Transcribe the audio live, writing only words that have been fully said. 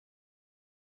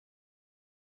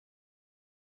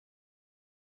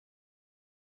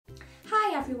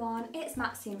everyone, it's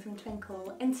Maxine from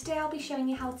Twinkl, and today I'll be showing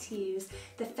you how to use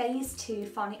the Phase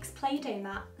 2 Phonics Playdough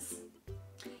mats.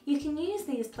 You can use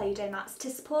these Playdough mats to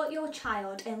support your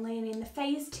child in learning the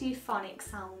Phase 2 phonics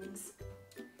sounds.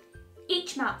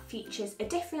 Each mat features a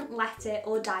different letter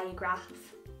or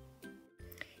digraph.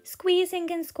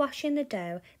 Squeezing and squashing the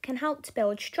dough can help to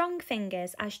build strong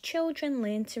fingers as children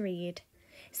learn to read.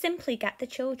 Simply get the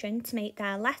children to make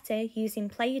their letter using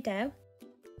Playdough.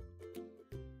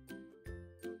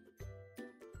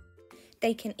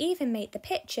 They can even make the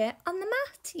picture on the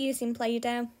mat using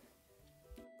Playdough.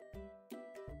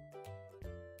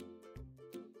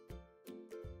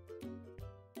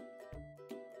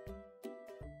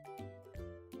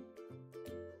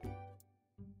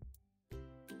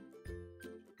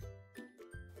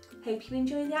 Hope you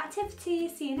enjoy the activity.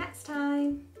 See you next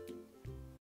time.